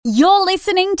You're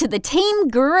listening to the Team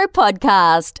Guru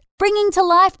Podcast, bringing to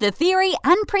life the theory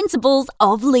and principles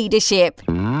of leadership.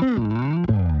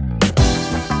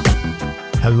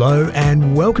 Hello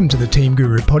and welcome to the Team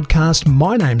Guru Podcast.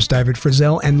 My name's David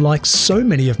Frizzell, and like so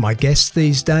many of my guests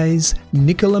these days,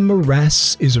 Nicola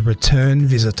Morass is a return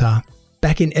visitor.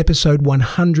 Back in episode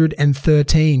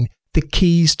 113, The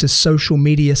Keys to Social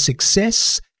Media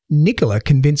Success, Nicola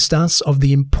convinced us of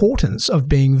the importance of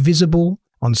being visible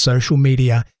on social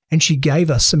media, and she gave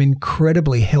us some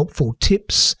incredibly helpful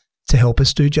tips to help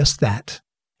us do just that.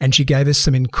 And she gave us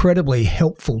some incredibly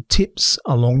helpful tips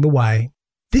along the way.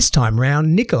 This time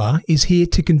round, Nicola is here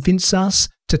to convince us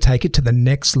to take it to the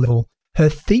next level. Her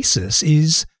thesis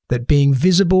is that being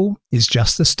visible is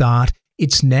just the start.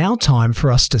 It's now time for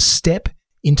us to step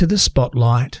into the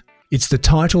spotlight. It's the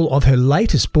title of her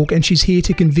latest book, and she's here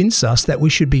to convince us that we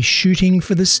should be shooting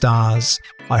for the stars.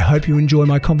 I hope you enjoy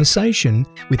my conversation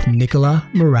with Nicola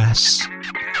Morass.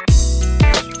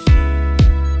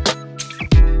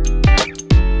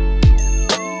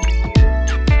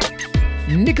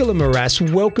 Nicola Morass,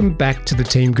 welcome back to the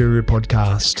Team Guru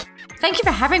Podcast. Thank you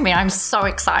for having me. I'm so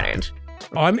excited.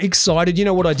 I'm excited. You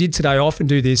know what I did today? I often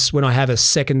do this when I have a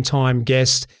second-time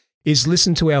guest, is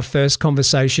listen to our first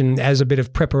conversation as a bit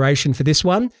of preparation for this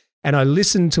one. And I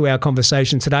listened to our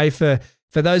conversation today. For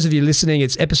those of you listening,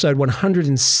 it's episode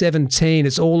 117.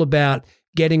 It's all about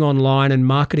getting online and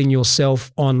marketing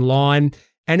yourself online.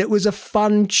 And it was a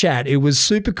fun chat. It was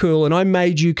super cool. And I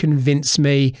made you convince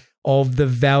me of the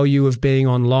value of being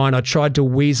online. I tried to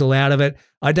weasel out of it.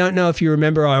 I don't know if you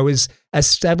remember, I was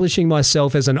establishing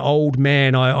myself as an old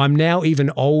man. I'm now even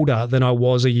older than I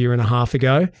was a year and a half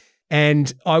ago.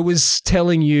 And I was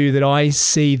telling you that I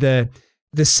see the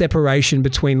separation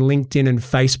between LinkedIn and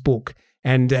Facebook,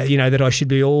 and that I should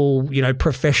be all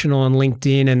professional on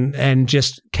LinkedIn and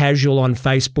just casual on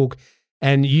Facebook.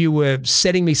 And you were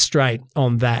setting me straight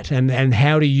on that and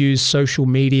how to use social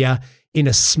media in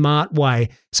a smart way.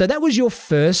 So that was your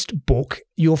first book.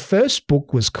 Your first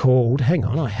book was called, hang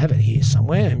on, I have it here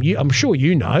somewhere. I'm sure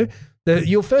you know.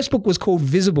 Your first book was called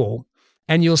Visible.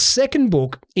 And your second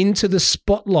book, Into the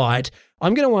Spotlight,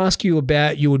 I'm going to ask you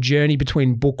about your journey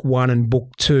between book one and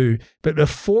book two. But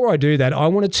before I do that, I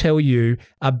want to tell you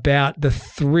about the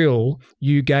thrill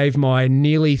you gave my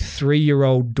nearly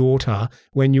 3-year-old daughter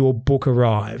when your book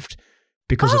arrived.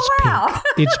 Because it's pink.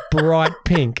 It's bright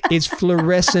pink. It's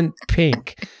fluorescent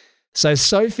pink. So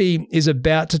Sophie is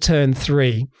about to turn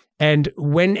 3. And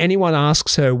when anyone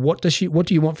asks her, what do you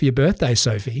want for your birthday,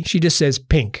 Sophie? She just says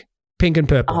pink. Pink and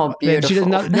purple. Oh, beautiful. She does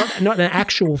not an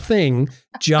actual thing,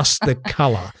 just the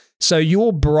color. So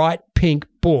your bright pink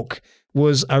book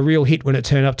was a real hit when it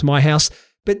turned up to my house.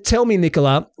 But tell me,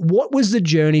 Nicola, what was the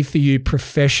journey for you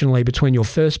professionally between your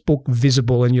first book,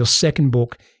 Visible, and your second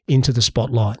book, Into the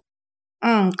Spotlight?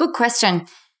 Good question.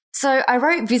 So I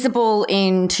wrote Visible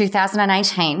in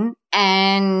 2018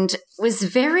 and was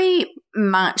very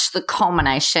much the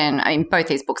culmination, both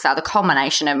these books are the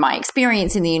culmination of my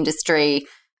experience in the industry,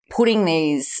 putting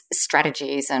these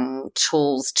strategies and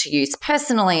tools to use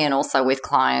personally and also with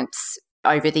clients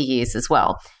over the years as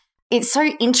well. It's so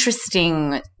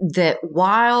interesting that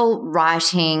while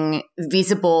writing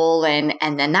Visible and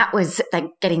then that was like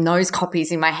getting those copies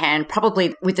in my hand,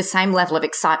 probably with the same level of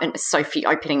excitement as Sophie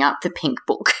opening up the pink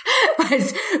book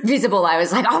was Visible. I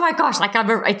was like, oh my gosh,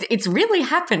 it's really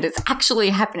happened. It's actually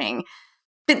happening.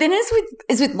 But then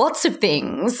as with lots of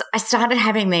things, I started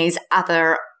having these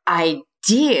other ideas.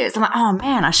 I'm like, oh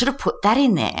man, I should have put that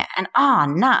in there.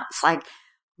 And nuts. Like,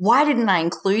 why didn't I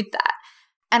include that?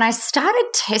 And I started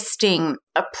testing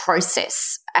a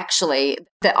process, actually,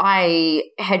 that I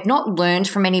had not learned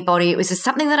from anybody. It was just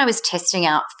something that I was testing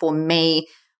out for me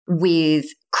with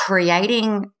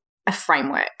creating a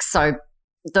framework. So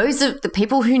those are the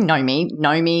people who know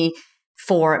me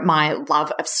for my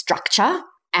love of structure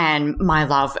and my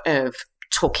love of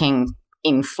talking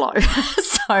in flow.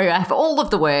 So I have all of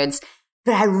the words,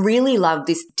 but I really love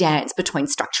this dance between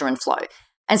structure and flow.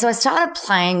 And so I started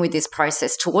playing with this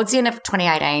process towards the end of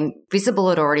 2018. Visible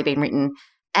had already been written,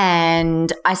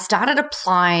 and I started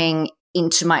applying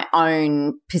into my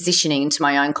own positioning, into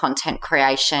my own content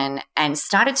creation, and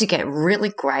started to get really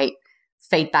great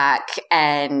feedback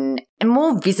and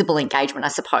more visible engagement, I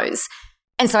suppose.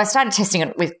 And so I started testing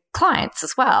it with clients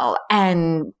as well.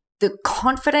 And the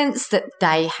confidence that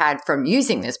they had from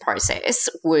using this process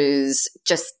was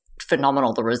just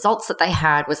phenomenal. The results that they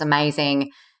had was amazing.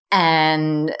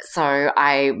 And so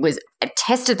I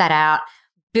tested that out,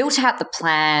 built out the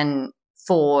plan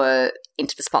for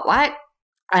Into the Spotlight.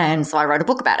 And so I wrote a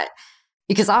book about it.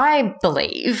 because I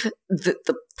believe that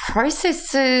the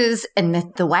processes and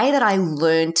the way that I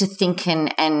learned to think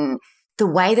and the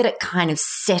way that it kind of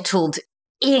settled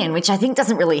in, which I think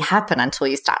doesn't really happen until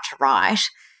you start to write,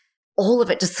 all of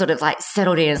it just sort of like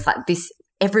settled in. It's like this,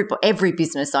 every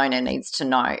business owner needs to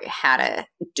know how to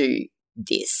do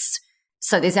this.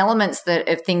 So there's elements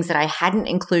of things that I hadn't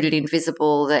included in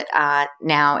Visible that are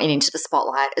now into the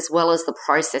spotlight, as well as the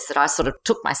process that I sort of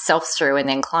took myself through and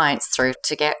then clients through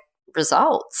to get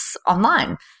results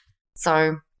online.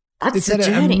 So that's the journey. It's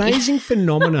an amazing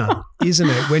phenomena, isn't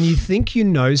it? When you think you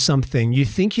know something, you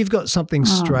think you've got something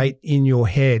straight in your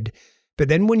head, but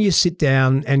then when you sit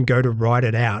down and go to write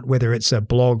it out, whether it's a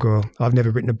blog or I've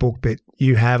never written a book, but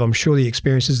you have, I'm sure the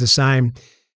experience is the same,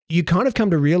 you kind of come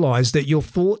to realize that your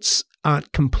thoughts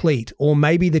aren't complete, or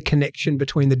maybe the connection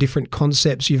between the different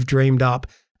concepts you've dreamed up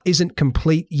isn't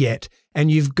complete yet. And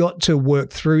you've got to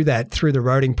work through that through the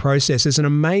writing process. It's an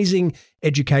amazing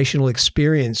educational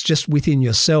experience just within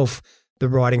yourself, the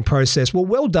writing process.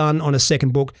 Well done on a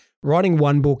second book. Writing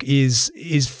one book is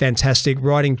fantastic.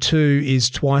 Writing two is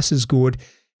twice as good.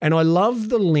 And I love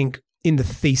the link in the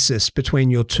thesis between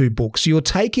your two books. You're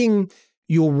taking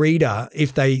your reader,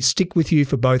 if they stick with you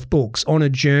for both books, on a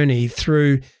journey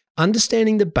through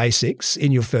understanding the basics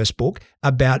in your first book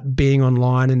about being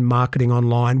online and marketing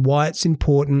online, why it's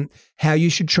important, how you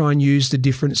should try and use the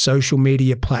different social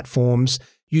media platforms.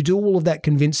 You do all of that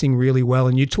convincing really well,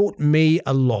 and you taught me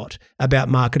a lot about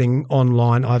marketing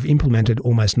online. I've implemented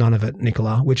almost none of it,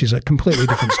 Nicola, which is a completely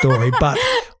different story, but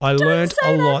I learned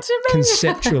a lot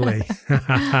conceptually.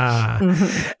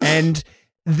 And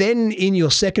then in your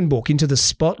second book, Into the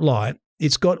Spotlight,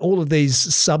 it's got all of these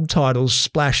subtitles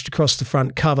splashed across the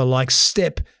front cover, like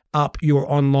step up your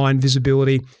online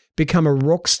visibility, become a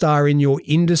rock star in your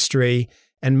industry,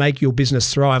 and make your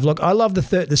business thrive. Look, I love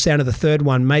the sound of the third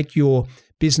one, make your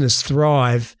business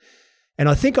thrive. And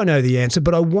I think I know the answer,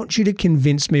 but I want you to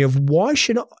convince me of why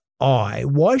should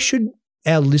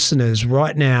our listeners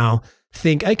right now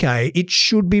think, okay, it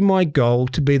should be my goal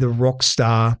to be the rock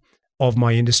star of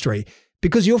my industry.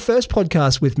 Because your first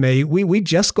podcast with me, we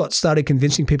just got started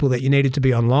convincing people that you needed to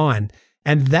be online.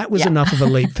 And that was enough of a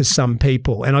leap for some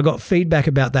people. And I got feedback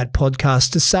about that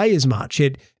podcast to say as much.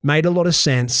 It made a lot of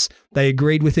sense. They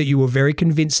agreed with it. You were very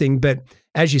convincing. But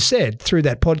as you said, through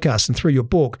that podcast and through your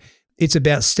book, it's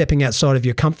about stepping outside of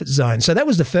your comfort zone. So that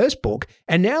was the first book.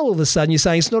 And now all of a sudden you're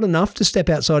saying it's not enough to step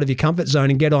outside of your comfort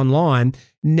zone and get online.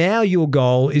 Now your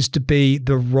goal is to be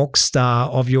the rock star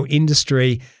of your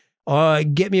industry.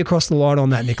 Get me across the line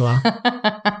on that, Nicola.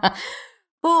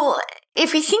 Well,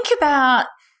 if we think about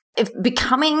if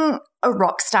becoming a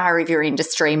rock star of your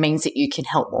industry means that you can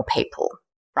help more people,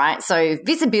 right? So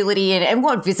visibility and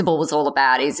what Visible was all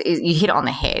about is you hit it on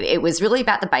the head. It was really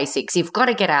about the basics. You've got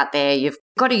to get out there. You've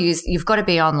got to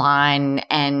be online,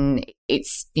 and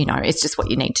it's just what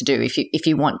you need to do if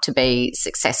you want to be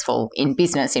successful in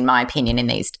business, in my opinion,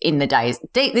 in the days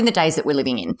that we're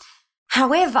living in.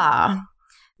 However,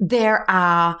 there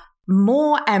are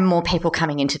more and more people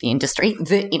coming into the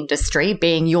industry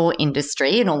being your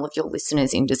industry and all of your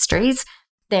listeners' industries.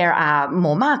 There are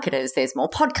more marketers, there's more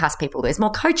podcast people, there's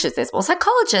more coaches, there's more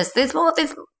psychologists, there's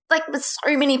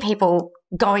so many people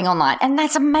going online, and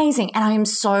that's amazing. And I am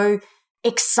so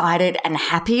excited and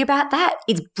happy about that.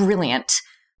 It's brilliant.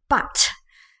 But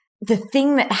the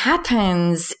thing that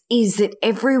happens is that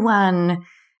everyone,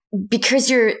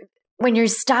 because when you're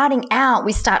starting out,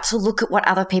 we start to look at what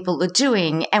other people are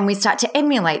doing and we start to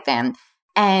emulate them.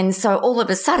 And so all of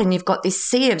a sudden you've got this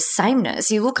sea of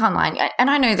sameness. You look online, and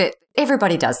I know that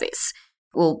everybody does this.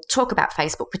 We'll talk about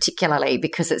Facebook particularly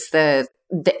because it's the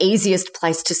easiest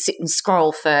place to sit and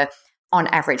scroll for, on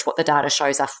average, what the data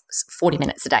shows are 40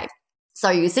 minutes a day.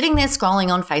 So you're sitting there scrolling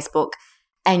on Facebook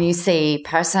and you see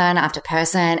person after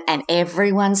person, and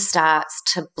everyone starts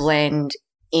to blend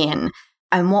in.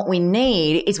 And what we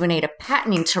need a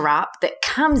pattern interrupt that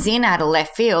comes in out of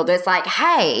left field. It's like,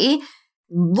 hey,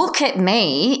 look at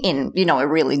me in, a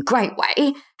really great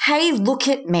way. Hey, look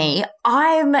at me.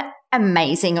 I'm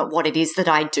amazing at what it is that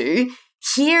I do.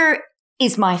 Here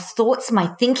is my thoughts, my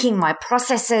thinking, my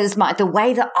processes, the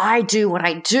way that I do what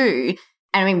I do.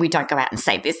 And I mean, we don't go out and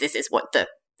say this is what the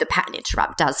pattern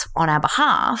interrupt does on our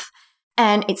behalf.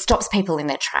 And it stops people in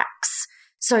their tracks.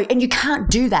 So, and you can't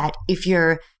do that if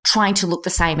you're trying to look the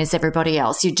same as everybody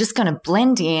else. You're just going to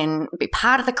blend in, be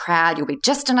part of the crowd. You'll be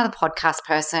just another podcast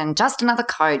person, just another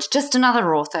coach, just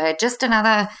another author, just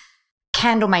another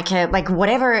candle maker, like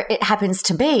whatever it happens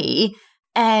to be.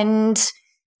 And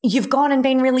you've gone and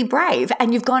been really brave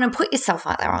and you've gone and put yourself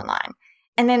out there online.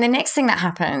 And then the next thing that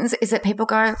happens is that people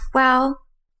go, well,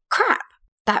 crap,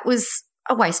 that was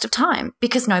a waste of time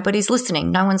because nobody's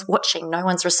listening, no one's watching, no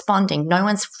one's responding, no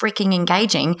one's freaking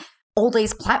engaging. All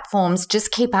these platforms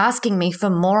just keep asking me for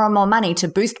more and more money to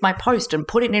boost my post and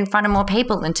put it in front of more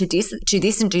people and to do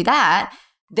this and do that.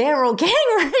 They're all getting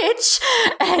rich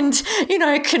and,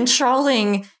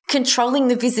 controlling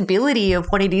the visibility of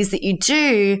what it is that you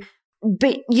do.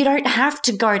 But you don't have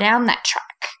to go down that track.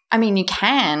 I mean, you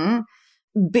can,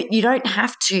 but you don't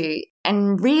have to.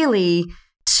 And really,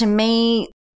 to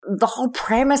me, the whole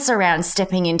premise around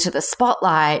stepping into the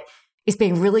spotlight is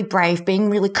being really brave, being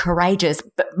really courageous,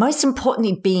 but most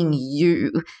importantly, being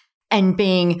you and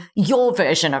being your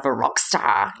version of a rock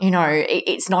star.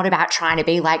 It's not about trying to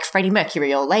be like Freddie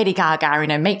Mercury or Lady Gaga in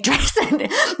a meat dress and,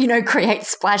 create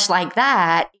splash like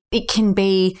that. It can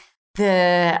be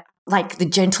the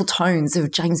gentle tones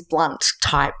of James Blunt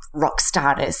type rock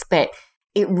stardust, but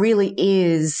it really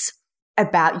is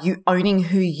about you owning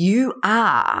who you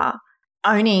are,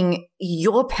 owning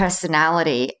your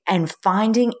personality and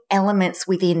finding elements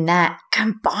within that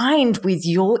combined with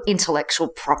your intellectual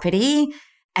property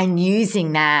and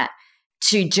using that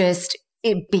to just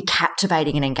be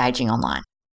captivating and engaging online.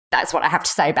 That's what I have to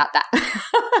say about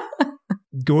that.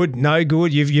 Good. No,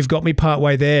 good. You've got me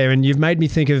partway there, and you've made me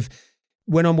think of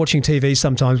when I'm watching TV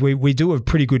sometimes, we do a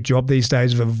pretty good job these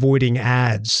days of avoiding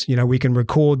ads. We can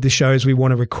record the shows we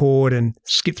want to record and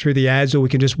skip through the ads, or we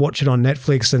can just watch it on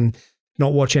Netflix and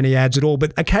not watch any ads at all.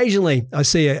 But occasionally I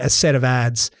see a set of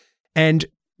ads and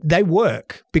they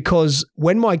work because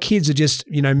when my kids are just,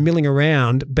 milling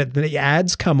around, but the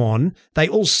ads come on, they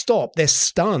all stop. They're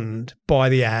stunned by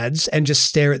the ads and just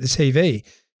stare at the TV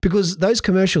because those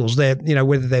commercials, they're,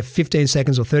 whether they're 15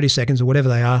 seconds or 30 seconds or whatever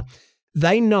they are,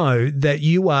 they know that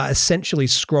you are essentially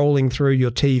scrolling through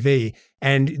your TV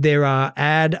and there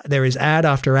is ad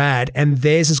after ad, and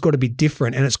theirs has got to be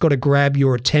different and it's got to grab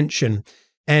your attention.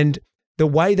 And the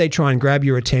way they try and grab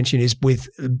your attention is with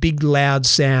big loud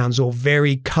sounds or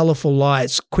very colorful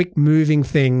lights, quick moving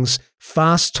things,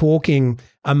 fast talking,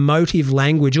 emotive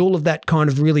language, all of that kind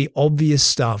of really obvious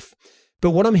stuff.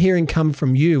 But what I'm hearing come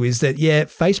from you is that,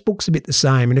 Facebook's a bit the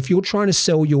same. And if you're trying to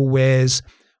sell your wares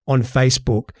on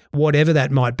Facebook, whatever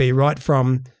that might be, right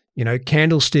from,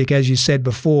 Candlestick, as you said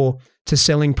before, to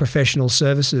selling professional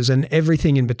services and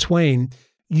everything in between,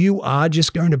 you are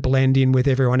just going to blend in with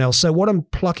everyone else. So what I'm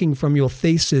plucking from your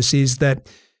thesis is that,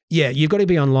 you've got to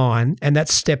be online, and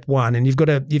that's step one. And you've got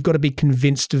to be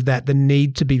convinced of that, the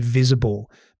need to be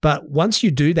visible. But once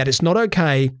you do that, it's not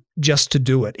okay just to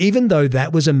do it, even though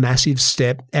that was a massive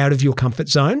step out of your comfort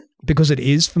zone, because it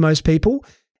is for most people.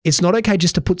 It's not okay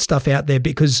just to put stuff out there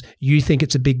because you think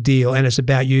it's a big deal and it's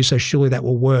about you, so surely that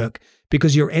will work,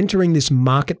 because you're entering this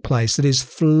marketplace that is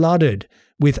flooded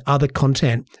with other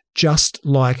content just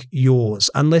like yours,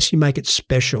 unless you make it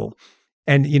special.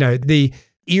 And, the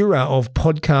era of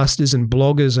podcasters and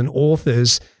bloggers and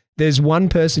authors, there's one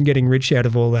person getting rich out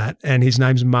of all that, and his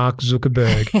name's Mark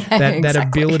Zuckerberg. That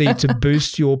ability to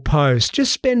boost your post.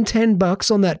 Just spend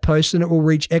 $10 on that post and it will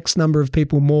reach X number of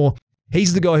people more.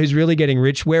 He's the guy who's really getting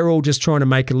rich. We're all just trying to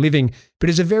make a living, but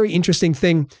it's a very interesting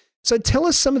thing. So tell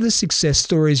us some of the success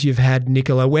stories you've had,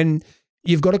 Nicola, when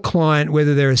you've got a client,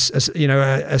 whether they're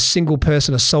a single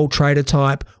person, a sole trader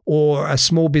type, or a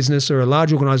small business or a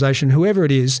large organization, whoever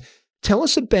it is. Tell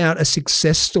us about a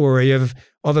success story of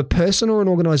a person or an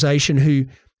organization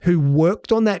who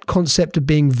worked on that concept of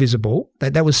being visible.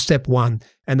 That was step one,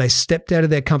 and they stepped out of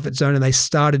their comfort zone and they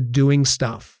started doing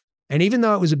stuff. And even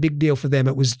though it was a big deal for them,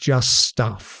 it was just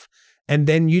stuff. And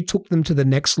then you took them to the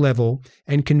next level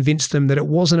and convinced them that it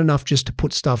wasn't enough just to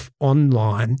put stuff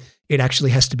online. It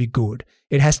actually has to be good.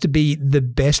 It has to be the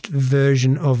best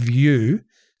version of you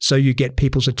so you get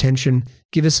people's attention.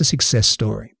 Give us a success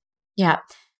story. Yeah.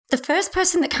 The first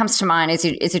person that comes to mind as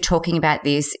you're talking about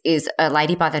this is a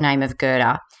lady by the name of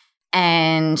Gerda,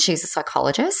 and she's a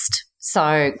psychologist.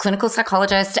 So clinical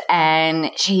psychologist,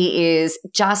 and she is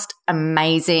just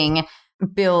amazing,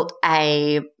 built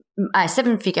a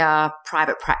 7-figure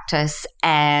private practice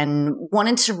and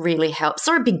wanted to really help,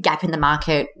 saw a big gap in the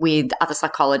market with other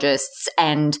psychologists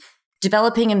and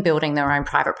developing and building their own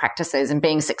private practices and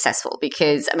being successful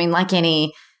because,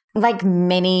 like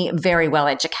many very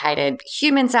well-educated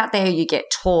humans out there, you get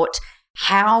taught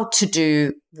how to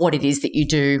do what it is that you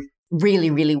do really,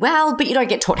 really well, but you don't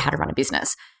get taught how to run a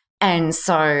business. And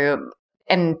so,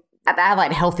 the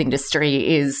allied health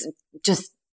industry is just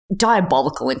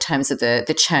diabolical in terms of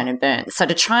the churn and burn. So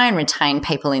to try and retain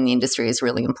people in the industry is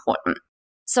really important.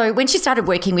 So when she started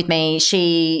working with me,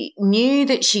 she knew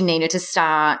that she needed to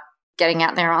start getting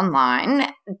out there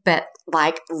online, but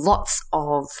like lots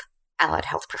of allied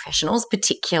health professionals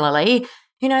particularly,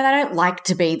 they don't like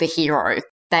to be the hero.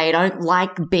 They don't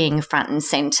like being front and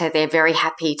center. They're very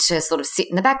happy to sort of sit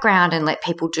in the background and let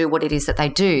people do what it is that they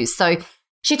do. So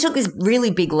she took this really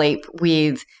big leap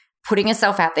with putting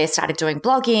herself out there, started doing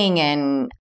blogging and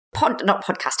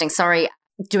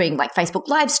doing like Facebook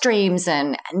live streams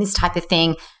and this type of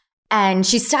thing. And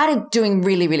she started doing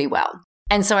really, really well.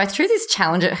 And so I threw this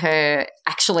challenge at her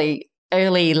actually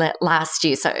early last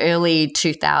year, so early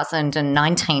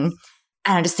 2019. And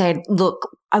I just said, look,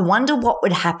 I wonder what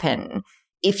would happen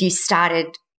if you started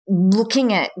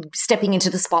looking at stepping into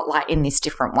the spotlight in this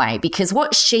different way. Because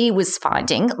what she was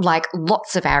finding, like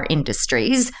lots of our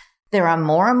industries, there are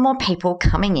more and more people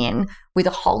coming in with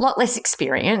a whole lot less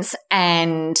experience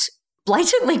and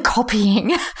blatantly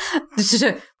copying,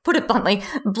 to put it bluntly,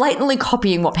 blatantly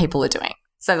copying what people are doing.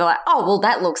 So they're like, oh, well,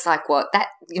 that looks like what that,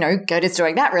 Gerda's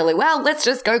doing that really well. Let's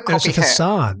just go copy her. It's a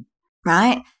facade.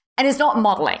 Right? And it's not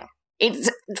modeling. It's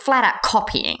flat out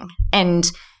copying. And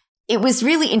it was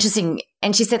really interesting.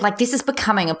 And she said, like, this is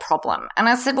becoming a problem. And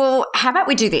I said, well, how about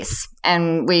we do this?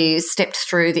 And we stepped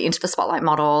through the Into the Spotlight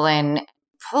model and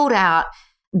pulled out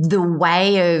the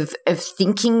way of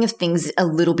thinking of things a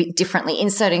little bit differently,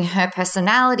 inserting her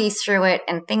personality through it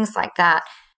and things like that.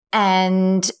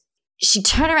 And she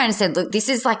turned around and said, look, this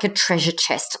is like a treasure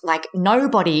chest. Like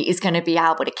nobody is going to be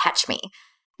able to catch me.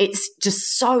 It's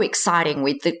just so exciting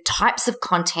with the types of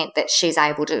content that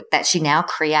that she now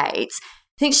creates.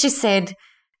 I think she said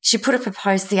she put up a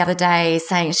post the other day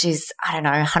saying she's,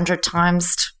 100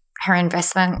 times her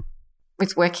investment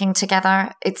with working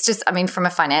together. It's just, from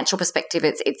a financial perspective,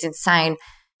 it's insane.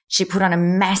 She put on a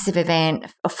massive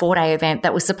event, a 4-day event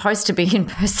that was supposed to be in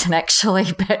person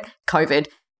actually, but COVID.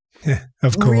 Yeah,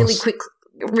 of course.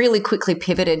 Really quickly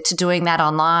pivoted to doing that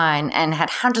online and had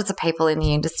hundreds of people in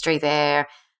the industry there.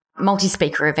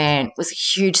 Multi-speaker event was a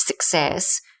huge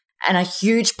success. And a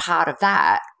huge part of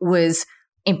that was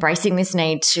embracing this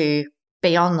need to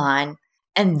be online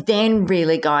and then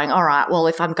really going, all right, well,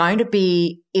 if I'm going to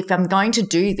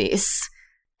do this,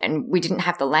 and we didn't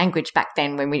have the language back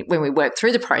then when we worked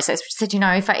through the process, we said,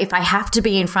 if I have to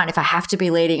be in front, if I have to be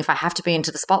leading, if I have to be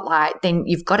into the spotlight, then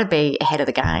you've got to be ahead of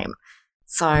the game.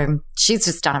 So she's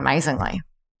just done amazingly.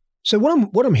 So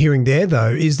what I'm hearing there,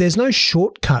 though, is there's no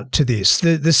shortcut to this.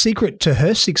 The secret to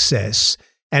her success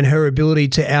and her ability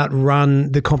to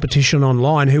outrun the competition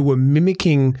online who were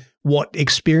mimicking what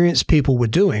experienced people were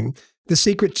doing, the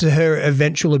secret to her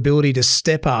eventual ability to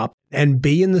step up and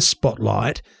be in the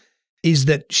spotlight is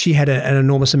that she had an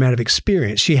enormous amount of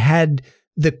experience. She had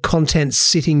the content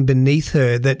sitting beneath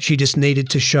her that she just needed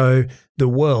to show the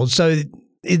world. So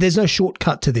there's no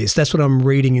shortcut to this. That's what I'm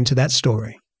reading into that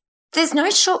story. There's no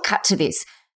shortcut to this,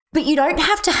 but you don't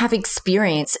have to have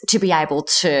experience to be able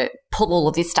to pull all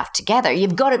of this stuff together.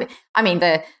 You've got to,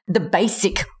 the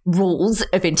basic rules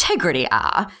of integrity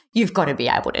are you've got to be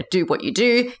able to do what you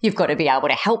do. You've got to be able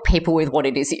to help people with what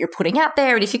it is that you're putting out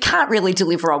there. And if you can't really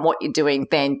deliver on what you're doing,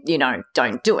 then,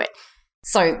 don't do it.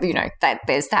 So,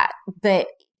 there's that. But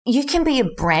you can be a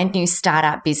brand new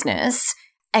startup business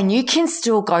and you can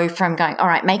still go from going, all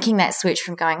right, making that switch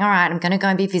from going, all right, I'm going to go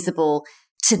and be visible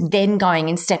to then going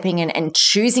and stepping in and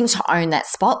choosing to own that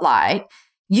spotlight.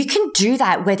 You can do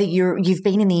that whether you've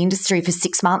been in the industry for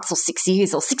 6 months or 6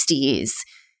 years or 60 years.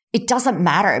 It doesn't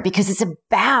matter because it's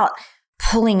about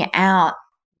pulling out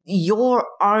your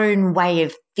own way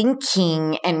of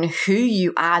thinking and who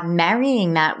you are,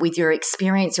 marrying that with your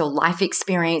experience, your life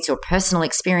experience, your personal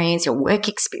experience, your work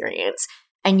experience,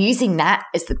 and using that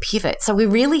as the pivot. So we're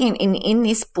really in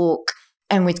this book,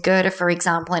 and with Gerda, for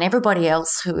example, and everybody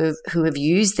else who have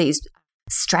used these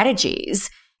strategies,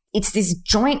 it's this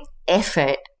joint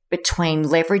effort between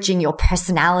leveraging your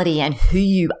personality and who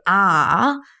you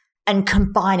are and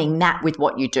combining that with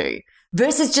what you do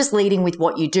versus just leading with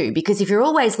what you do. Because if you're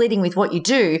always leading with what you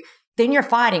do, then you're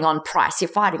fighting on price, you're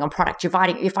fighting on product, you're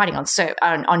fighting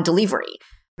on delivery.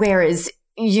 Whereas,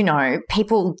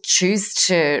 people choose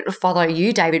to follow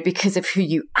you, David, because of who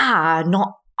you are, not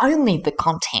only the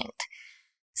content.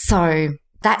 So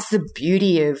that's the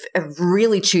beauty of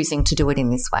really choosing to do it in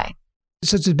this way.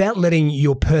 So it's about letting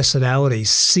your personality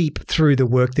seep through the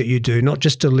work that you do, not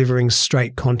just delivering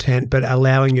straight content, but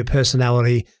allowing your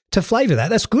personality to flavor that.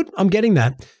 That's good. I'm getting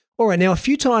that. All right. Now, a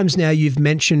few times now you've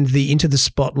mentioned the Into the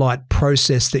Spotlight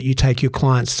process that you take your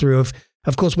clients through.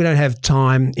 Of course, we don't have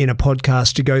time in a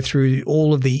podcast to go through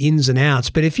all of the ins and outs,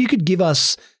 but if you could give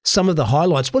us some of the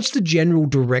highlights, what's the general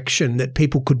direction that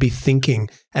people could be thinking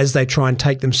as they try and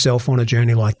take themselves on a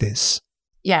journey like this?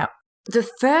 Yeah. The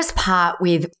first part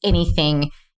with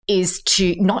anything is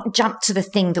to not jump to the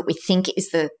thing that we think is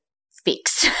the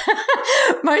fix.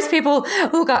 Most people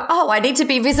will go, oh, I need to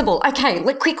be visible. Okay,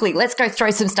 let's go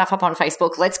throw some stuff up on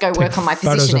Facebook. Let's go work on my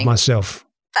positioning. Photos of myself.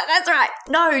 That's right.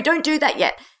 No, don't do that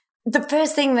yet. The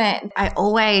first thing that I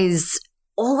always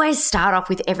start off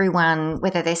with everyone,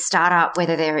 whether they're startup,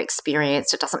 whether they're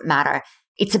experienced, it doesn't matter.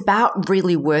 It's about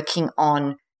really working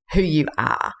on who you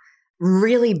are,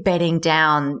 really bedding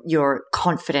down your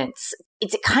confidence.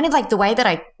 It's kind of like the way that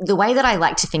I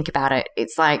like to think about it.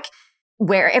 It's like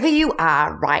wherever you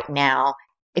are right now,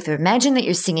 if you imagine that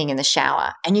you're singing in the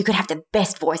shower and you could have the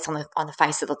best voice on the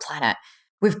face of the planet,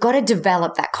 we've got to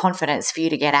develop that confidence for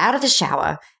you to get out of the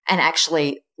shower and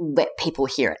actually let people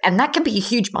hear it. And that can be a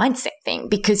huge mindset thing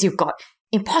because you've got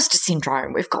imposter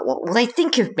syndrome. We've got what will they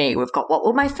think of me? We've got what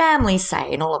will my family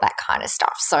say and all of that kind of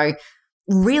stuff. So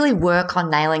really work on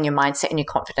nailing your mindset and your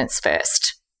confidence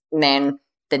first. And then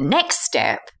the next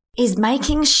step is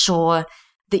making sure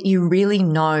that you really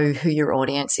know who your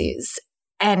audience is.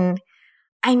 And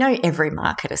I know every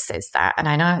marketer says that, and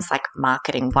I know it's like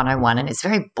marketing 101 and it's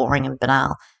very boring and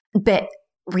banal, but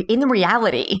in the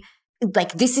reality,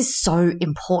 like this is so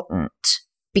important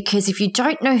because if you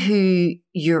don't know who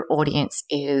your audience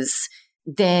is,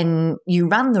 then you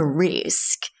run the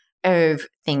risk of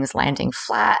things landing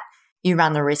flat. You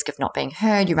run the risk of not being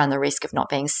heard. You run the risk of not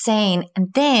being seen. And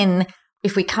then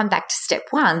if we come back to step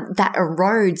one, that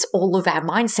erodes all of our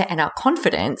mindset and our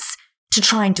confidence to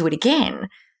try and do it again.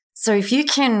 So if you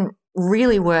can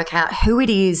really work out who it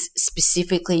is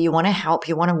specifically you want to help,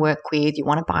 you want to work with, you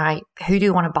want to buy, who do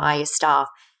you want to buy your stuff,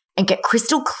 and get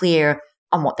crystal clear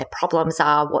on what their problems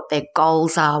are, what their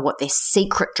goals are, what their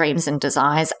secret dreams and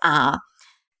desires are.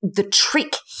 The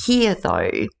trick here, though,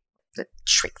 the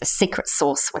secret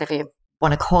sauce, whatever you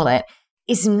want to call it,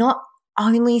 is not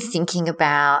only thinking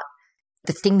about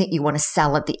the thing that you want to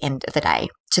sell at the end of the day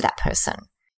to that person.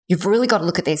 You've really got to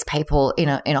look at these people in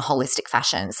a holistic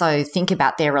fashion. So think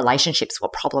about their relationships,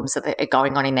 what problems are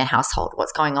going on in their household,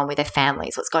 what's going on with their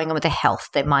families, what's going on with their health,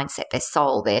 their mindset, their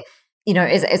soul, their,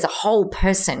 as a whole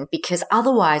person, because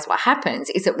otherwise what happens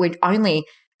is that we're only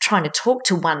trying to talk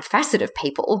to one facet of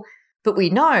people, but we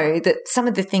know that some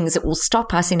of the things that will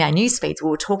stop us in our news feeds, we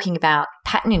were talking about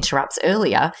pattern interrupts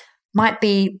earlier, might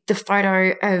be the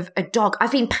photo of a dog.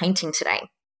 I've been painting today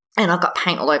and I've got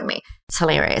paint all over me. It's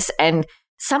hilarious. And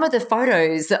some of the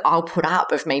photos that I'll put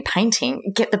up of me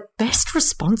painting get the best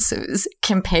responses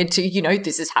compared to,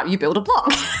 this is how you build a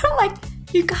blog. I'm like,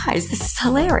 you guys, this is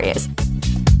hilarious.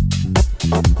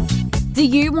 Do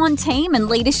you want team and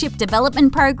leadership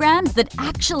development programs that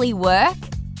actually work?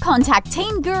 Contact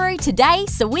Team Guru today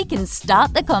so we can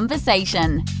start the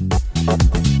conversation.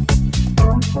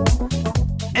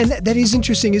 And that is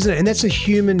interesting, isn't it? And that's a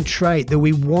human trait that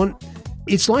we want.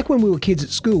 It's like when we were kids at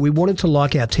school, we wanted to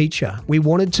like our teacher. We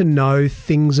wanted to know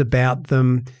things about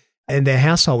them and their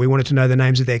household. We wanted to know the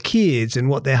names of their kids and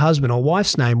what their husband or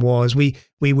wife's name was. We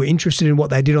were interested in what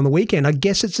they did on the weekend. I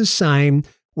guess it's the same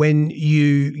when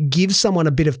you give someone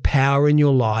a bit of power in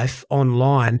your life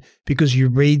online because you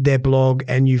read their blog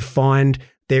and you find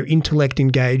their intellect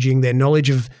engaging, their knowledge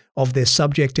of their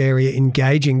subject area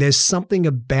engaging. There's something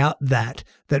about that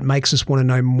makes us want to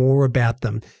know more about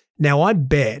them. Now, I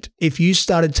bet if you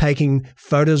started taking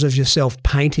photos of yourself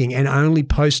painting and only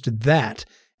posted that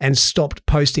and stopped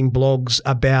posting blogs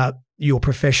about your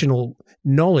professional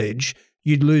knowledge,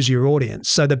 you'd lose your audience.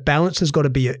 So the balance has got to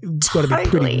be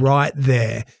pretty right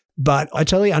there. But I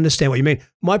totally understand what you mean.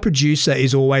 My producer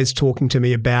is always talking to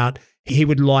me about he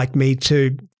would like me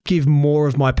to give more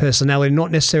of my personality, not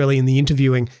necessarily in the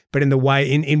interviewing, but in the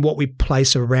way in what we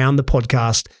place around the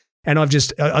podcast. And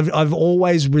I've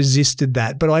always resisted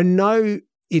that, but I know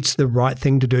it's the right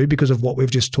thing to do because of what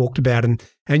we've just talked about,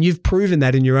 and you've proven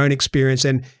that in your own experience.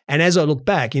 And as I look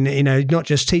back, not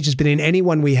just teachers, but in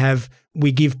anyone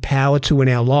we give power to in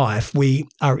our life, we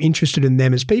are interested in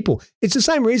them as people. It's the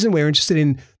same reason we're interested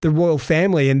in the royal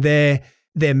family and their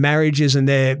marriages and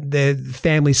their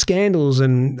family scandals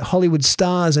and Hollywood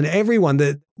stars and everyone.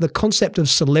 The concept of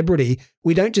celebrity,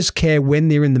 we don't just care when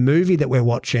they're in the movie that we're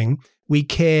watching. We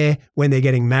care when they're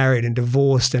getting married and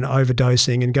divorced and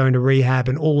overdosing and going to rehab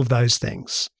and all of those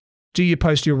things. Do you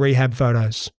post your rehab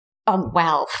photos? Oh,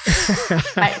 well,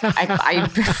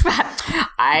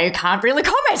 I can't really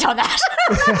comment on that.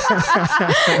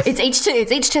 It's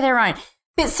each to their own.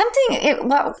 But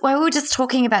while we were just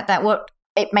talking about that, what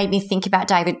it made me think about,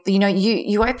 David,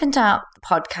 you opened up the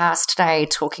podcast today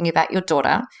talking about your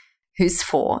daughter who's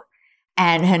 4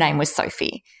 and her name was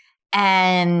Sophie.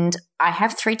 And I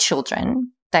have 3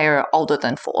 children. They are older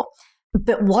than 4.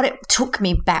 But what it took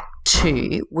me back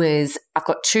to was I've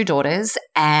got 2 daughters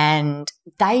and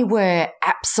they were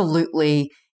absolutely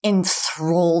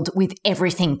enthralled with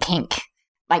everything pink,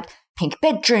 like pink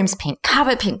bedrooms, pink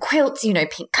cover, pink quilts,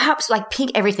 pink cups, like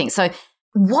pink everything. So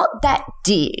what that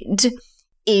did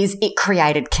is it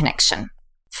created connection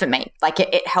for me. Like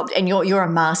it helped, and you're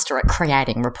a master at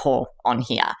creating rapport on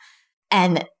here.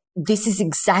 And this is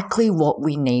exactly what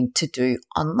we need to do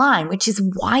online, which is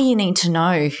why you need to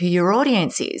know who your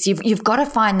audience is. You've got to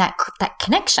find that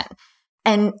connection.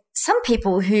 And some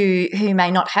people who may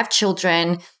not have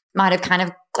children might have kind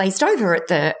of glazed over at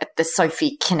the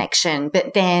Sophie connection.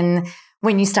 But then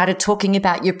when you started talking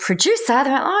about your producer, they're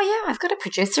like, oh, yeah, I've got a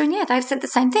producer. And yeah, they've said the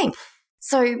same thing.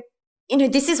 So,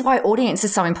 this is why audience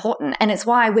is so important. And it's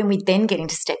why when we then get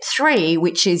into step 3,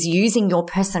 which is using your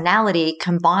personality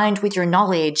combined with your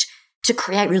knowledge to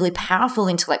create really powerful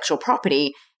intellectual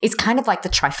property, is kind of like the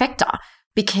trifecta.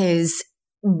 Because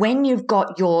when you've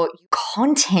got your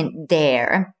content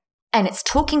there and it's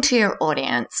talking to your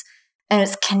audience and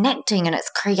it's connecting and it's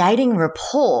creating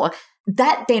rapport,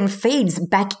 that then feeds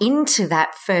back into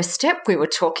that first step we were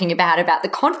talking about the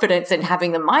confidence and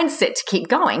having the mindset to keep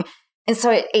going. And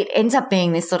so it ends up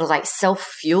being this sort of like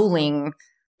self-fueling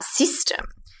system.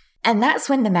 And that's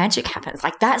when the magic happens.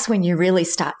 Like that's when you really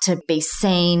start to be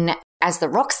seen as the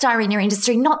rock star in your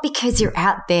industry, not because you're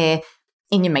out there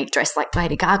in your meat dress like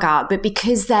Lady Gaga, but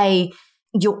because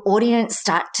your audience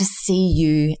start to see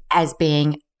you as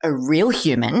being a real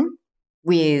human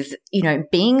with,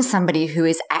 being somebody who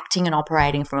is acting and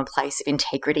operating from a place of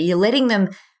integrity. You're letting them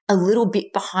a little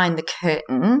bit behind the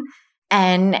curtain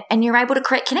and you're able to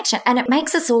create connection. And it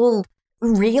makes us all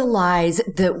realize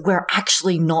that we're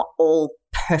actually not all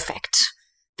perfect,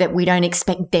 that we don't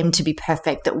expect them to be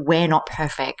perfect, that we're not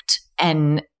perfect.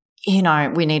 And,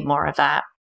 we need more of that.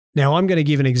 Now, I'm going to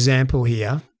give an example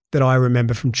here that I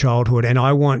remember from childhood. And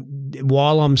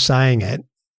while I'm saying it,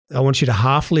 I want you to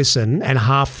half listen and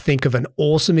half think of an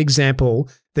awesome example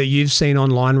that you've seen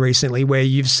online recently where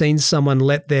you've seen someone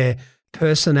let their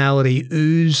personality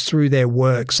ooze through their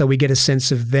work so we get a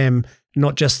sense of them,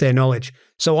 not just their knowledge.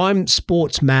 So I'm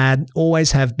sports mad,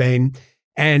 always have been.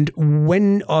 And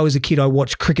when I was a kid, I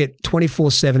watched cricket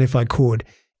 24/7 if I could.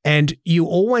 And you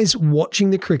always watching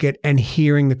the cricket and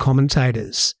hearing the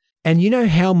commentators. And you know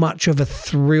how much of a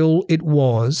thrill it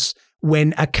was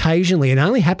when occasionally, and it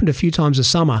only happened a few times a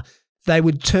summer, they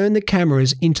would turn the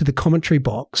cameras into the commentary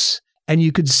box and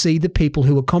you could see the people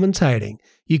who were commentating.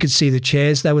 You could see the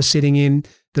chairs they were sitting in,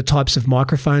 the types of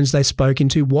microphones they spoke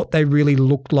into, what they really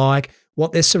looked like,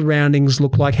 what their surroundings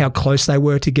looked like, how close they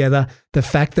were together, the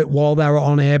fact that while they were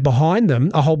on air behind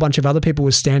them, a whole bunch of other people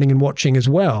were standing and watching as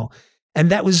well. And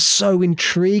that was so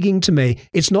intriguing to me.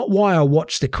 It's not why I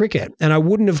watched the cricket, and I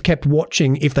wouldn't have kept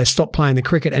watching if they stopped playing the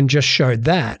cricket and just showed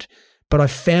that. But I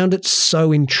found it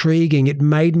so intriguing. It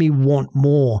made me want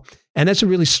more. And that's a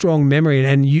really strong memory.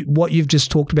 And what you've just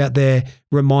talked about there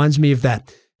reminds me of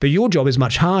that. But your job is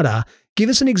much harder. Give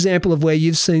us an example of where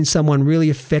you've seen someone really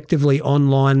effectively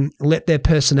online let their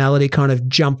personality kind of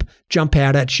jump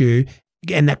out at you,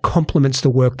 and that complements the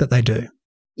work that they do.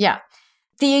 Yeah.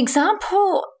 The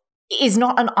example is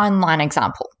not an online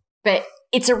example, but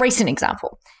it's a recent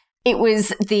example. It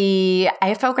was the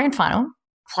AFL Grand Final,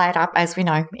 played up, as we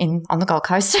know, on the Gold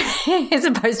Coast as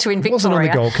opposed to in Victoria. It wasn't on the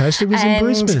Gold Coast, it was in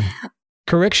Brisbane.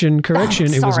 Correction. Oh,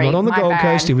 sorry, it was not on the Gold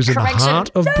Coast, it was in the heart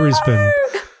of Brisbane.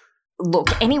 Look,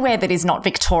 anywhere that is not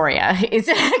Victoria is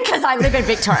because I live in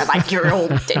Victoria. Like, you're all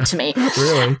dead to me.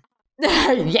 Really?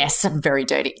 Yes, I'm very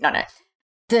dirty. No.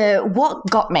 What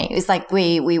got me is like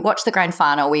we watch the grand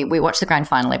final. We watch the grand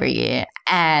final every year,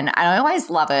 and I always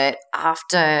love it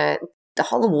after the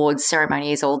whole awards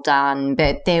ceremony is all done.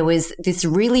 But there was this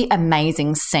really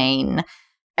amazing scene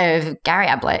of Gary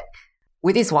Ablett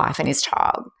with his wife and his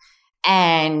child.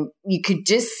 And you could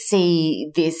just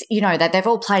see this, that they've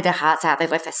all played their hearts out.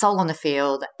 They've left their soul on the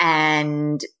field.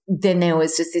 And then there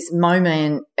was just this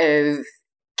moment of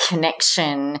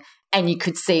connection, and you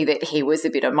could see that he was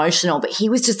a bit emotional, but he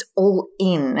was just all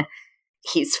in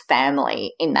his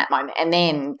family in that moment. And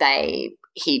then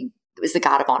he was the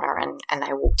guard of honor and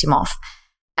they walked him off.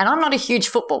 And I'm not a huge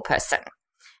football person,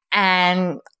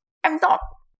 and I'm not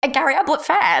a Gary Ablett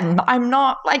fan. I'm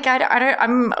not like,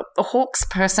 I'm a Hawks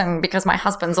person because my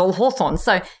husband's all Hawthorn.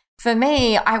 So for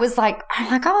me, I'm like,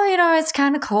 oh, it's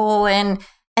kind of cool. And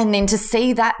then to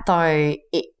see that though,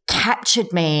 it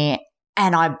captured me,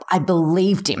 and I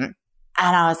believed him.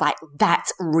 And I was like,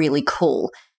 that's really cool.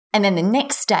 And then the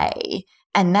next day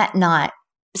and that night,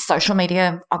 social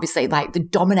media, obviously, like the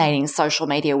dominating social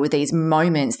media with these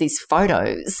moments, these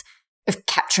photos of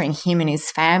capturing him and his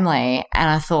family. And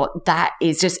I thought that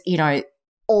is just,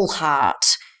 all heart.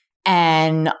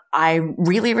 And I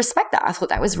really respect that. I thought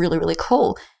that was really, really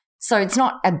cool. So it's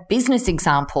not a business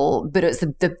example, but it's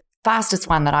the fastest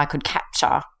one that I could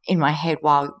capture in my head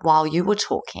while you were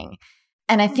talking.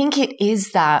 And I think it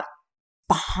is that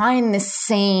behind the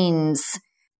scenes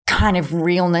kind of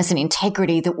realness and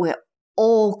integrity that we're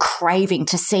all craving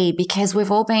to see, because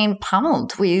we've all been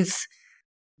pummeled with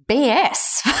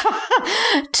BS,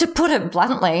 to put it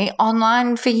bluntly,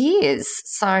 online for years.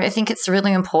 So I think it's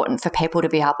really important for people to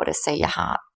be able to see your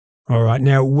heart. All right.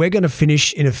 Now, we're going to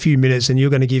finish in a few minutes and you're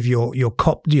going to give your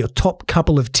top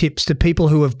couple of tips to people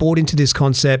who have bought into this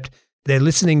concept. They're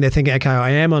listening. They're thinking, okay, I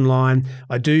am online.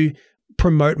 I do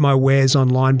promote my wares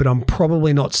online, but I'm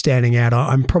probably not standing out.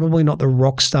 I'm probably not the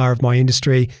rock star of my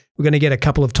industry. We're going to get a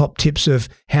couple of top tips of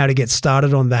how to get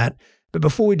started on that. But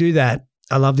before we do that,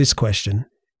 I love this question.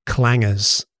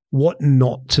 Clangers. What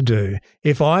not to do.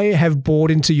 If I have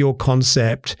bought into your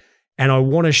concept and I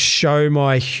want to show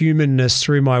my humanness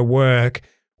through my work,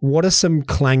 what are some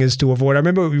clangers to avoid? I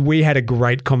remember we had a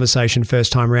great conversation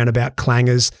first time around about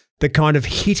clangers, the kind of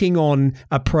hitting on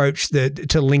approach to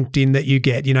LinkedIn that you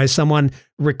get. You know, someone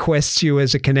requests you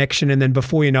as a connection and then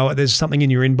before you know it, there's something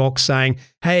in your inbox saying,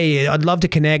 hey, I'd love to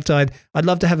connect. I'd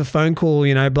love to have a phone call,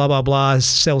 you know, blah, blah, blah,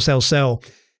 sell.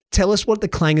 Tell us what the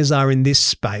clangers are in this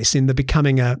space, in the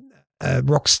becoming a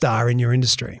rock star in your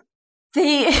industry.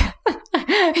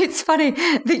 It's funny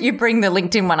that you bring the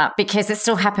LinkedIn one up because it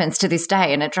still happens to this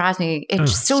day and it drives me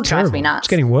nuts. It's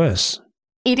getting worse.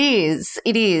 It is.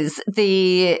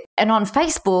 And on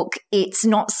Facebook, it's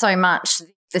not so much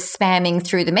the spamming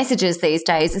through the messages these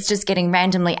days. It's just getting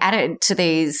randomly added to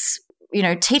these, you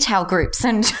know, tea towel groups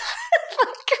and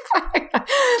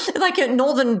like at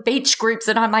northern beach groups,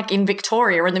 and I'm like in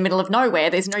Victoria in the middle of nowhere.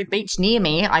 There's no beach near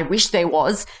me. I wish there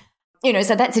was, you know,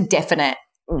 so that's a definite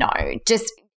no.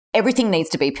 Just everything needs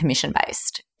to be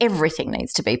permission-based. Everything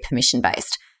needs to be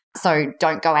permission-based. So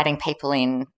don't go adding people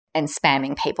in and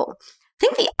spamming people. I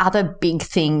think the other big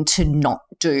thing to not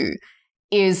do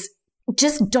is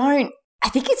just don't, I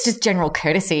think it's just general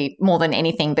courtesy more than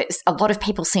anything, but a lot of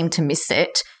people seem to miss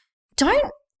it.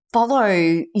 Don't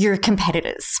follow your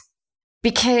competitors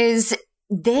because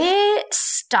their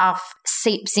stuff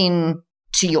seeps in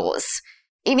to yours.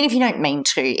 Even if you don't mean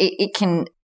to, it can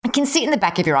sit in the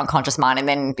back of your unconscious mind, and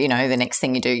then, you know, the next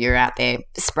thing you do, you're out there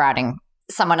sprouting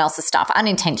someone else's stuff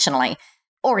unintentionally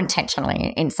or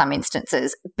intentionally in some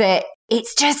instances. But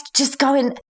it's just go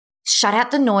and shut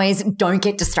out the noise. Don't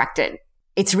get distracted.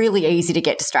 It's really easy to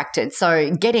get distracted.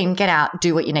 So get in, get out,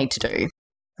 do what you need to do.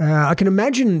 I can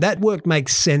imagine that work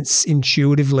makes sense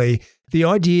intuitively. The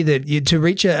idea that to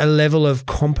reach a level of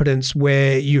competence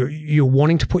where you're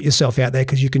wanting to put yourself out there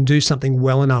because you can do something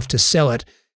well enough to sell it,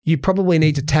 you probably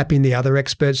need to tap in the other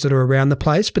experts that are around the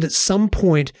place. But at some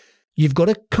point, you've got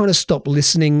to kind of stop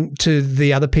listening to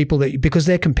the other people because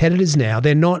they're competitors now.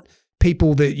 They're not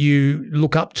people that you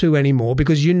look up to anymore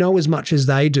because you know as much as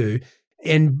they do.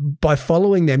 And by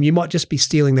following them, you might just be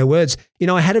stealing their words. You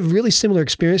know, I had a really similar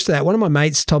experience to that. One of my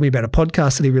mates told me about a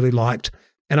podcast that he really liked.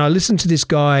 And I listened to this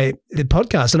guy, the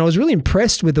podcast, and I was really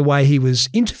impressed with the way he was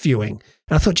interviewing.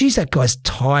 And I thought, geez, that guy's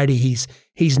tidy.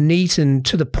 He's neat and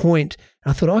to the point.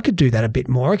 And I thought I could do that a bit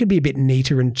more. I could be a bit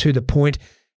neater and to the point.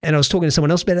 And I was talking to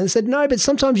someone else about it and said, no, but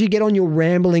sometimes you get on your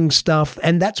rambling stuff.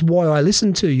 And that's why I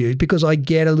listen to you, because I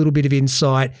get a little bit of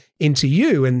insight into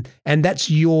you and that's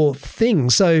your thing.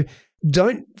 So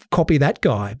don't copy that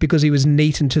guy because he was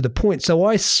neat and to the point. So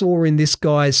I saw in this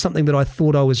guy something that I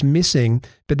thought I was missing,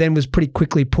 but then was pretty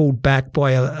quickly pulled back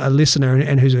by a listener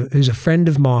and who's a friend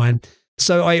of mine.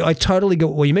 So I totally get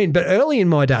what you mean. But early in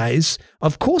my days,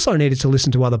 of course I needed to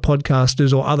listen to other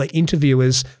podcasters or other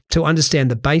interviewers to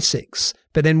understand the basics.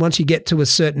 But then once you get to a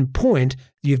certain point,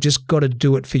 you've just got to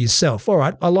do it for yourself. All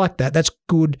right, I like that. That's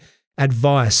good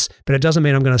advice, but it doesn't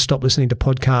mean I'm going to stop listening to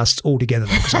podcasts altogether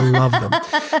because I love them.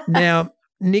 Now,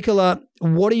 Nicola,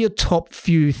 what are your top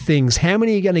few things? How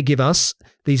many are you going to give us,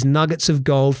 these nuggets of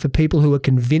gold for people who are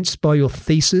convinced by your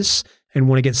thesis and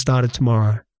want to get started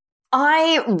tomorrow?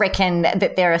 I reckon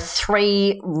that there are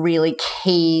 3 really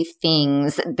key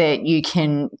things that you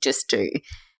can just do.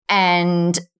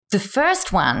 And the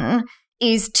first one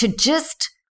is to just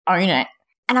own it.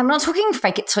 And I'm not talking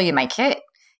fake it till you make it.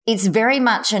 It's very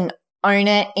much an own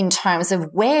it in terms of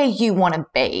where you want to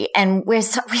be. And we're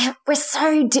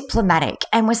so diplomatic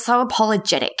and we're so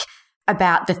apologetic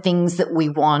about the things that we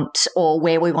want or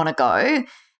where we want to go.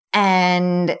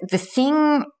 And the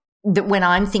thing that when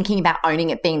I'm thinking about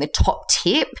owning it being the top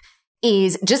tip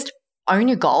is just own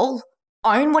your goal,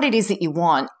 own what it is that you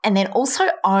want, and then also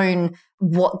own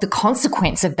what the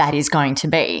consequence of that is going to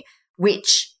be,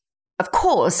 which of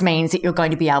course, means that you're going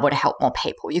to be able to help more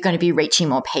people. You're going to be reaching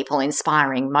more people,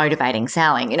 inspiring, motivating,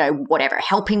 selling, whatever,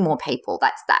 helping more people.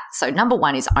 That's that. So number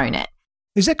one is own it.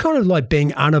 Is that kind of like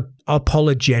being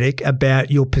unapologetic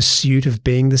about your pursuit of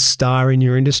being the star in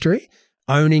your industry?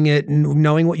 Owning it,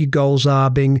 knowing what your goals are,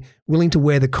 being willing to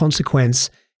wear the consequence,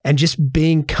 and just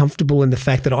being comfortable in the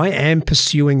fact that I am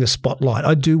pursuing the spotlight.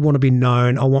 I do want to be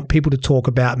known. I want people to talk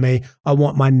about me. I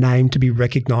want my name to be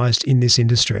recognized in this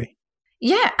industry.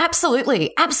 Yeah,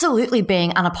 absolutely. Absolutely being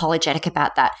unapologetic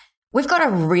about that. We've got a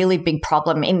really big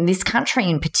problem in this country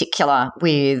in particular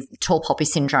with tall poppy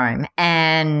syndrome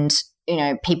and,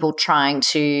 people trying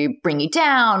to bring you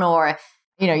down or,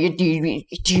 are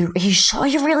you sure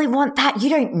you really want that? You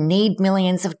don't need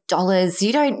millions of dollars.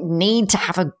 You don't need to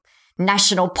have a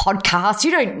national podcast.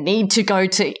 You don't need to go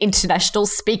to international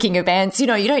speaking events. You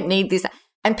don't need this.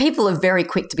 And people are very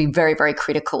quick to be very, very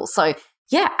critical. So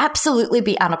yeah, absolutely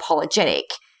be unapologetic.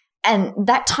 And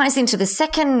that ties into the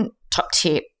second top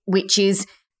tip, which is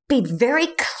be very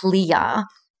clear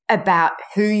about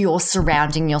who you're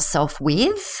surrounding yourself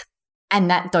with and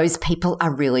that those people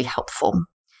are really helpful.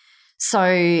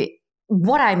 So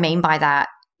what I mean by that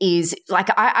is like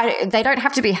they don't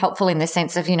have to be helpful in the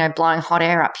sense of, blowing hot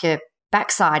air up your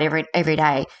backside every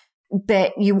day,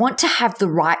 but you want to have the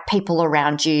right people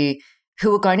around you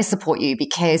who are going to support you,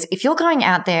 because if you're going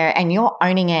out there and you're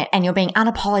owning it and you're being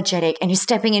unapologetic and you're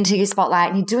stepping into your spotlight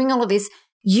and you're doing all of this,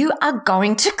 you are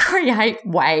going to create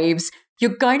waves.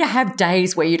 You're going to have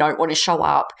days where you don't want to show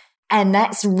up. And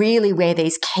that's really where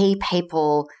these key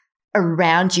people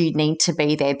around you need to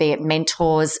be there, be it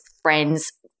mentors,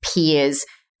 friends, peers,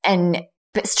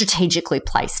 but strategically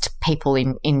placed people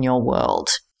in your world.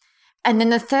 And then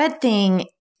the third thing,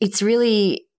 it's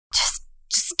really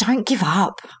just don't give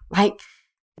up. Like,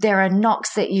 there are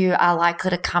knocks that you are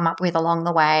likely to come up with along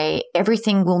the way.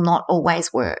 Everything will not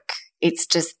always work. It's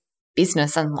just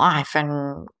business and life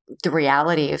and the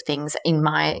reality of things, in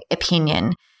my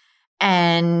opinion.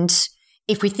 And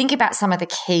if we think about some of the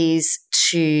keys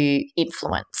to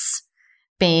influence,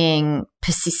 being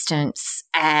persistence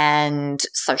and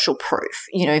social proof,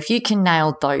 if you can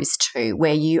nail those two,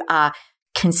 where you are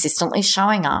consistently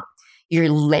showing up, you're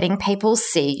letting people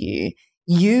see you,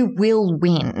 you will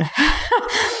win.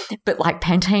 But like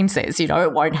Pantene says, it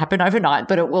won't happen overnight,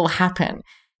 but it will happen.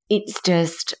 It's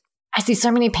just, I see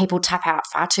so many people tap out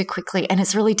far too quickly, and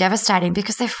it's really devastating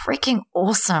because they're freaking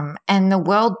awesome and the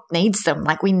world needs them.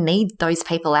 Like, we need those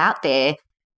people out there,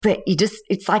 but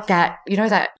it's like that,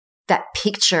 that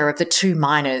picture of the two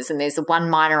miners, and there's the one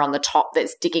miner on the top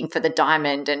that's digging for the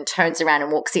diamond and turns around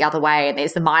and walks the other way, and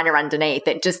there's the miner underneath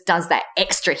that just does that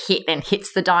extra hit and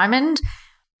hits the diamond.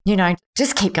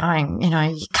 Just keep going.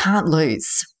 You can't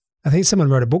lose. I think someone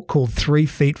wrote a book called 3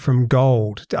 Feet from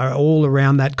Gold, all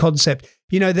around that concept.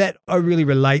 That I really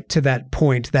relate to that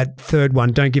point, that third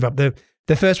one, don't give up.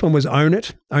 The first one was own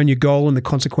it, own your goal and the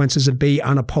consequences, and be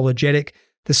unapologetic.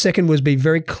 The second was be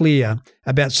very clear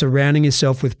about surrounding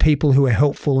yourself with people who are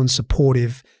helpful and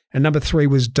supportive. And number 3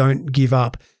 was don't give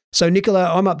up. So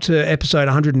Nicola, I'm up to episode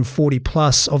 140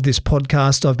 plus of this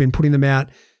podcast. I've been putting them out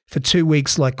for 2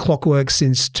 weeks like clockwork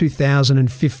since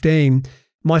 2015.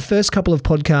 My first couple of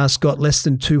podcasts got less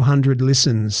than 200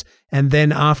 listens. And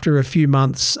then after a few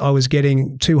months, I was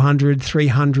getting 200,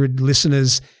 300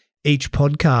 listeners each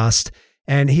podcast.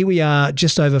 And here we are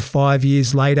just over 5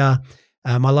 years later.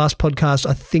 My last podcast,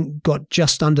 I think, got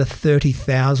just under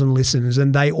 30,000 listeners,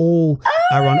 and they all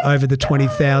are on over the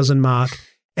 20,000 mark.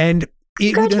 And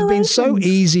it would have been so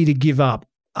easy to give up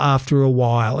after a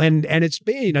while. And it's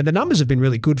been, the numbers have been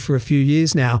really good for a few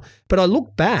years now. But I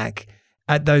look back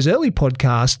at those early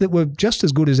podcasts that were just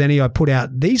as good as any I put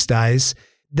out these days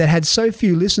that had so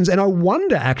few listens. And I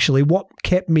wonder actually what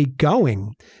kept me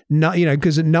going,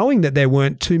 because knowing that there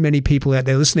weren't too many people out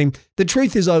there listening, the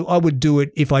truth is I would do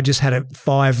it if I just had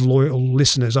 5 loyal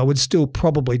listeners. I would still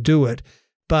probably do it.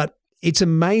 But it's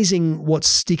amazing what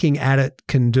sticking at it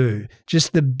can do,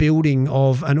 just the building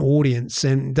of an audience.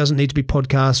 And it doesn't need to be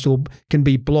podcasts, or can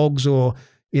be blogs, or,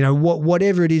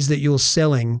 whatever it is that you're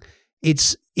selling.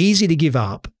 It's easy to give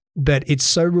up, but it's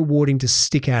so rewarding to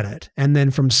stick at it. And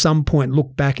then from some point,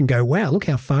 look back and go, wow, look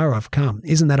how far I've come.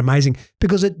 Isn't that amazing?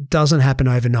 Because it doesn't happen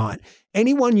overnight.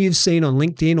 Anyone you've seen on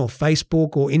LinkedIn or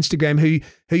Facebook or Instagram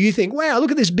who you think, wow,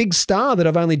 look at this big star that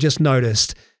I've only just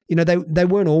noticed. They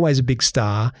weren't always a big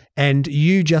star, and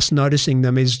you just noticing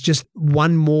them is just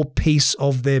one more piece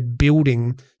of their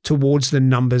building towards the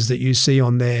numbers that you see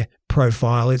on their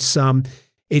profile.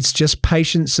 It's just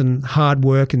patience and hard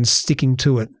work and sticking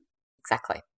to it.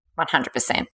 Exactly.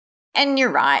 100%. And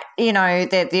you're right. You know,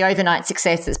 the overnight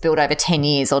success is built over 10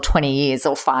 years or 20 years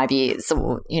or 5 years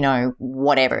or, you know,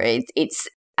 whatever.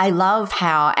 I love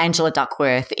how Angela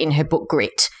Duckworth in her book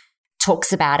Grit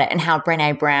talks about it, and how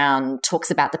Brené Brown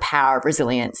talks about the power of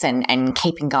resilience and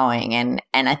keeping going. And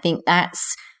I think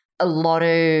that's a lot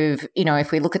of, you know,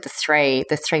 if we look at the three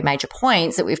major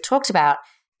points that we've talked about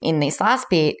in this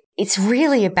last bit, it's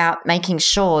really about making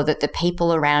sure that the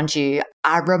people around you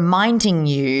are reminding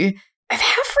you of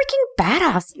how freaking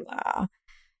badass you are.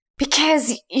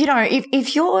 Because, you know,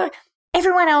 if you're,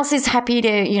 everyone else is happy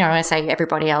to, you know, I say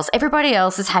everybody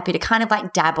else is happy to kind of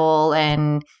like dabble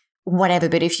and whatever.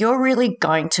 But if you're really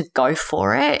going to go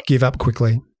for it, give up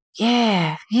quickly.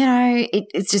 Yeah. You know,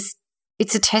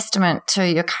 it's a testament to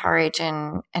your courage,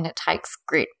 and it takes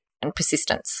grit and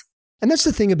persistence. And that's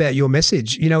the thing about your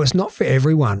message. You know, it's not for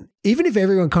everyone. Even if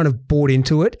everyone kind of bought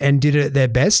into it and did it at their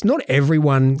best, not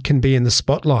everyone can be in the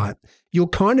spotlight. You're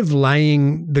kind of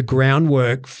laying the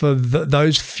groundwork for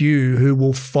those few who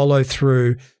will follow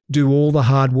through, do all the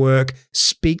hard work,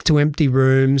 speak to empty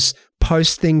rooms,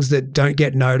 post things that don't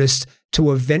get noticed,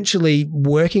 to eventually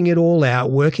working it all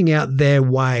out, working out their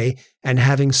way and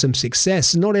having some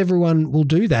success. Not everyone will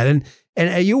do that. And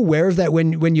are you aware of that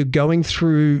when you're going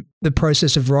through the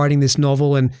process of writing this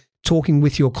novel and talking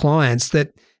with your clients,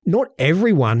 that not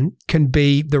everyone can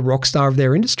be the rock star of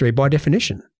their industry by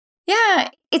definition? Yeah,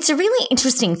 it's a really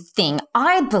interesting thing.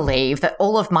 I believe that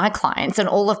all of my clients and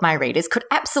all of my readers could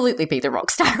absolutely be the rock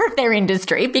star of their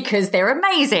industry because they're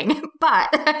amazing. But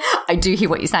I do hear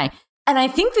what you're saying. And I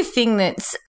think the thing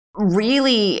that's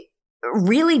really,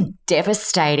 really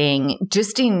devastating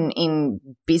just in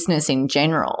business in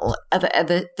general are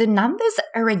the numbers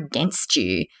are against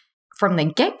you from the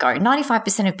get-go.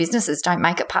 95% of businesses don't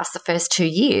make it past the first 2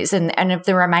 years. And of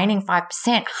the remaining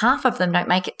 5%, half of them don't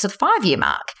make it to the 5-year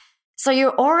mark. So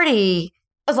you're already,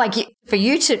 like, for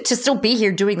you to still be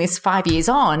here doing this 5 years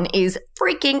on is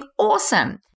freaking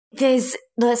awesome. So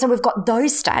we've got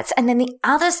those stats. And then the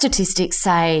other statistics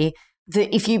say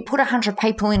that if you put 100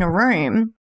 people in a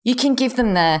room, you can give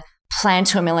them the plan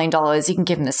to $1 million, you can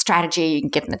give them the strategy, you can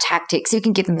give them the tactics, you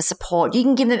can give them the support, you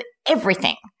can give them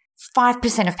everything.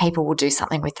 5% of people will do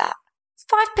something with that.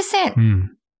 5%.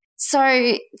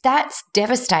 So that's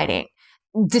devastating.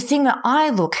 The thing that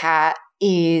I look at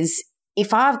is,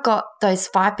 if I've got those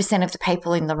 5% of the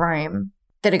people in the room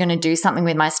that are going to do something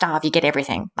with my staff, you get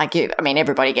everything.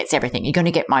 Everybody gets everything. You're going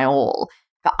to get my all.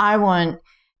 But I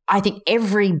think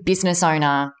every business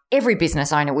owner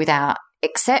without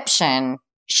exception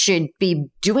should be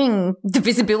doing the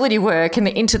visibility work and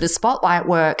the into the spotlight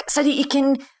work so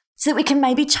that we can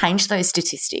maybe change those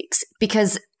statistics.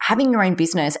 Because having your own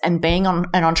business and being an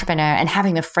entrepreneur and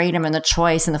having the freedom and the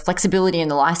choice and the flexibility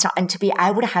and the lifestyle, and to be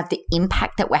able to have the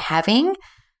impact that we're having,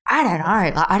 I don't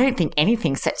know. I don't think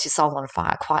anything sets your soul on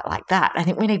fire quite like that. I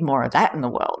think we need more of that in the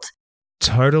world.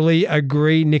 Totally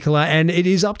agree, Nicola. And it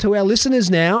is up to our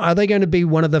listeners now. Are they going to be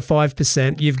one of the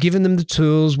 5%? You've given them the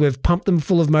tools. We've pumped them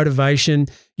full of motivation.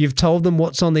 You've told them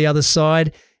what's on the other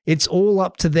side. It's all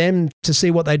up to them to see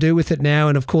what they do with it now.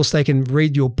 And of course, they can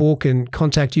read your book and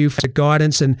contact you for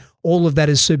guidance. And all of that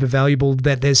is super valuable,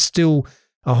 that there's still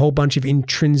a whole bunch of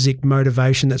intrinsic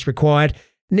motivation that's required.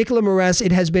 Nicola Moras,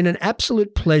 it has been an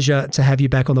absolute pleasure to have you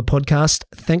back on the podcast.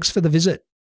 Thanks for the visit.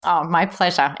 Oh, my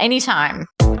pleasure. Anytime.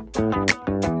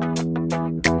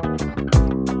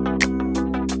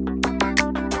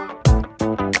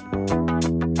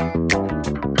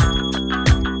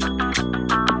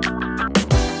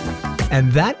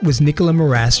 And that was Nicola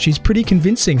Moras. She's pretty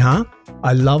convincing, huh?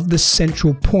 I love the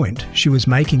central point she was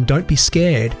making. Don't be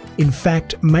scared. In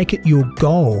fact, make it your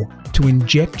goal to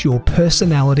inject your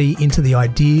personality into the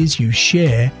ideas you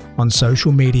share on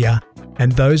social media.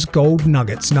 And those gold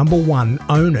nuggets: number 1,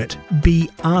 own it. Be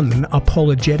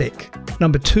unapologetic.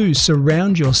 Number 2,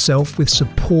 surround yourself with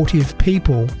supportive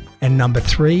people. And number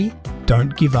 3,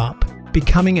 don't give up.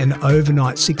 Becoming an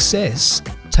overnight success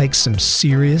takes some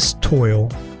serious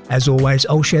toil. As always,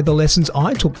 I'll share the lessons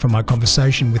I took from my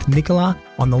conversation with Nicola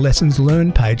on the Lessons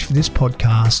Learned page for this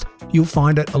podcast. You'll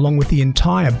find it along with the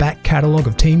entire back catalogue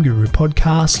of Team Guru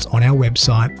podcasts on our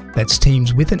website. That's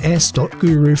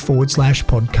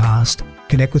teams.guru/podcast.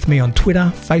 Connect with me on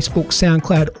Twitter, Facebook,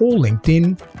 SoundCloud, or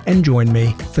LinkedIn, and join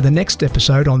me for the next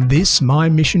episode on this, my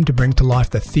mission to bring to life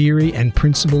the theory and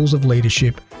principles of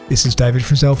leadership. This is David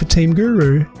Frizzell for Team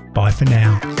Guru. Bye for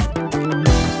now.